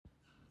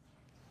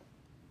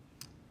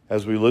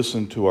as we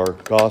listen to our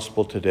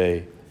gospel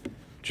today,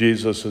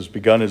 Jesus has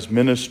begun his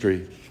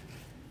ministry,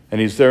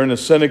 and he's there in a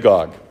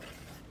synagogue.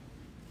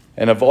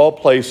 And of all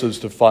places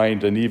to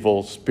find an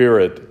evil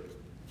spirit,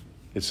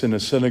 it's in a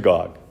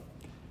synagogue.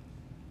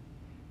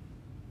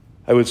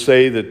 I would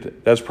say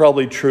that that's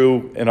probably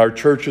true in our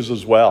churches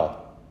as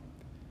well.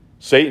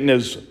 Satan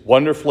is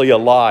wonderfully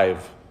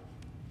alive,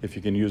 if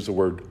you can use the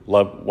word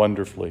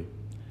wonderfully.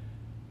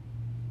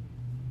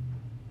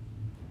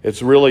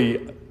 It's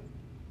really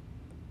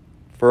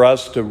for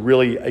us to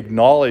really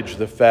acknowledge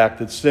the fact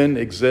that sin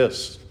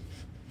exists,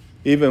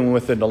 even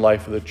within the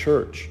life of the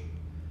church.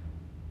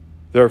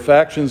 There are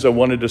factions that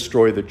want to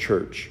destroy the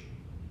church.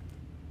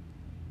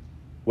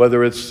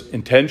 Whether it's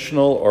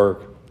intentional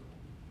or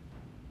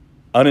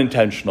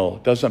unintentional,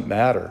 it doesn't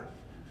matter.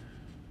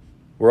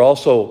 We're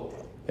also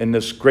in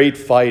this great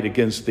fight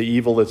against the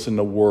evil that's in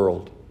the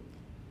world.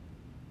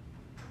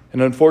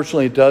 And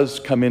unfortunately, it does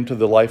come into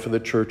the life of the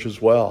church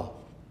as well.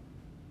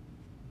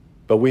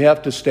 But we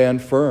have to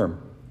stand firm.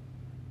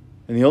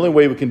 And the only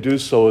way we can do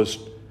so is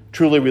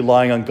truly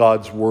relying on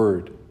God's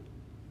word,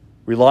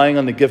 relying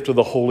on the gift of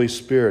the Holy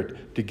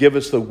Spirit to give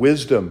us the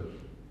wisdom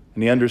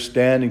and the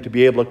understanding to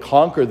be able to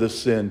conquer the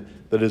sin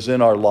that is in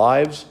our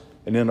lives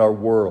and in our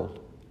world.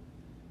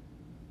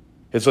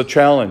 It's a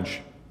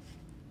challenge.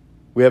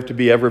 We have to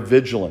be ever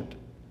vigilant.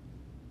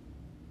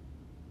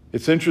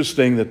 It's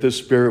interesting that this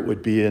spirit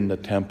would be in the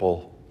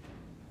temple,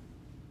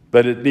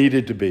 but it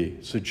needed to be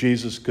so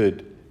Jesus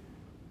could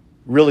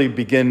really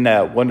begin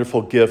that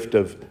wonderful gift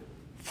of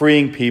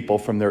freeing people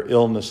from their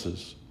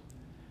illnesses,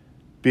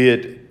 be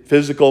it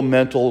physical,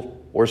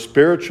 mental, or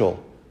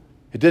spiritual.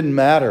 It didn't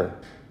matter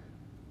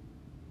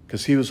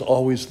because he was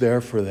always there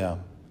for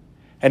them.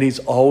 And he's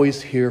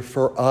always here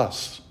for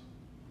us.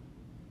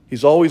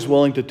 He's always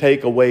willing to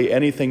take away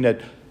anything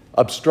that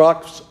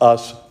obstructs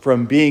us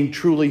from being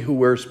truly who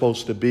we're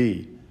supposed to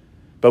be.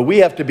 But we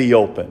have to be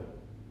open.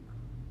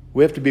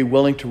 We have to be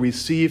willing to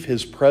receive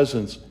his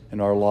presence in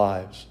our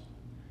lives.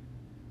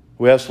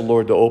 We ask the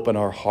Lord to open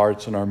our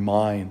hearts and our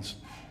minds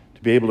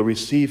to be able to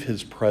receive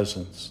his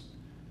presence.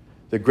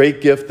 The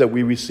great gift that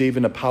we receive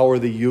in the power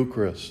of the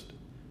Eucharist,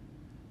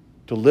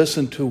 to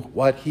listen to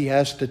what he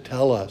has to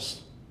tell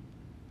us,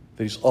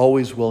 that he's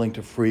always willing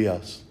to free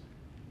us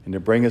and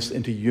to bring us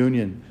into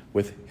union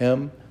with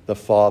him, the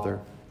Father,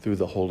 through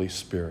the Holy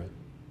Spirit.